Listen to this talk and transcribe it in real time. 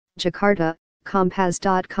Jakarta,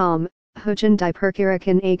 Kompas.com, Hujan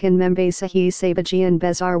Diperkirakan Akan Membasahi Sebagian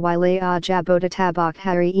Besar Wilayah Jabodetabek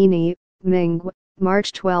Hari Ini, Minggu,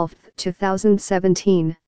 March 12,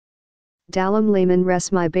 2017. Dalam Layman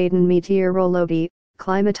Resmi Badan Meteorologi,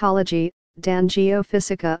 Klimatologi, dan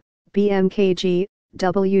Geofisika, BMKG,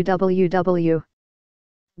 www.bmkg.go.id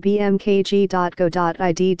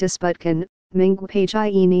disebutkan, Minggu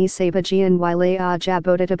pagi ini Sebagian Wilayah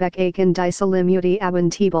Jabodetabek Akan Diselimuti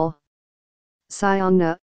awan tebal.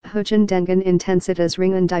 Sayangnya, hujan dengan intensitas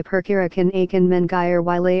ringan diperkirakan akan mengguyur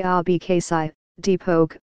wilayah BKSI,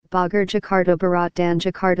 Depok, Bogor Jakarta Barat dan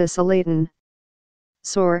Jakarta Selatan.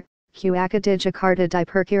 Sore, cuaca di Jakarta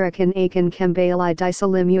diperkirakan akan kembali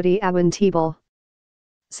diselimuti awan tebal.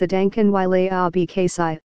 Sedangkan wilayah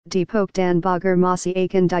BKSI, Depok dan Bogor masih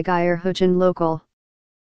akan diguyur hujan lokal.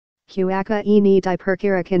 Cuaca ini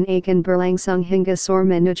diperkirakan akan berlangsung hingga sore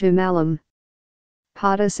menuju malam.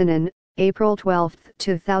 Pada Senin, April 12,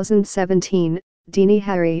 2017, dini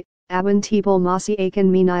hari, awan tebal masih akan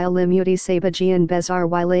menyelimuti sebagian besar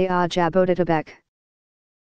wilayah Jabodetabek.